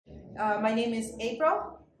My name is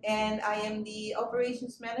April, and I am the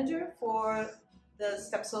operations manager for the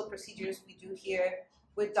stem cell procedures we do here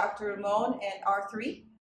with Dr. Ramon and R3.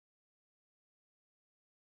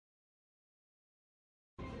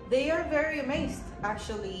 They are very amazed,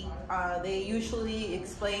 actually. They usually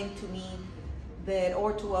explain to me that,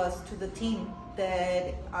 or to us, to the team,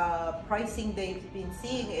 that pricing they've been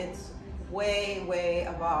seeing is way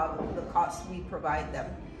above the cost we provide them,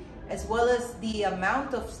 as well as the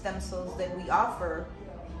amount of stem cells that we offer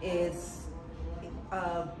is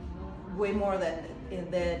way more than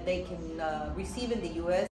that they can receive in the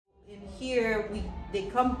US. In here, they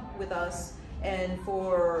come with us, and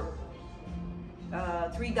for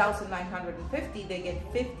 3,950, they get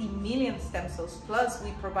 50 million stem cells, plus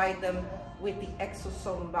we provide them with the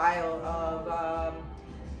exosome vial of,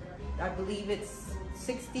 I believe it's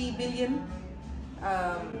 60 billion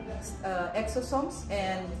exosomes,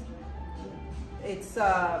 and it's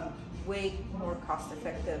way more cost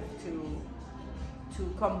effective to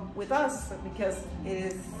come with us because it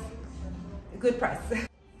is a good price.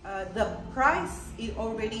 The price,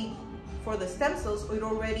 for the stem cells, it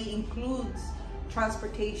already includes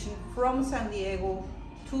transportation from San Diego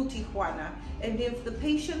to Tijuana, and if the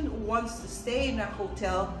patient wants to stay in a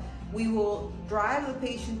hotel, we will drive the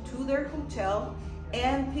patient to their hotel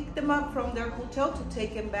and pick them up from their hotel to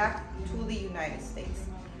take them back to the United States,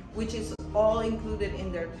 which is all included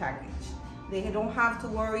in their package. They don't have to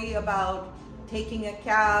worry about taking a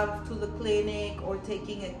cab to the clinic or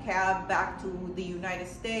taking a cab back to the United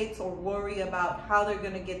States, or worry about how they're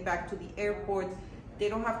going to get back to the airport. They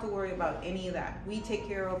don't have to worry about any of that. We take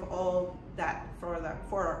care of all that for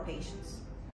our patients.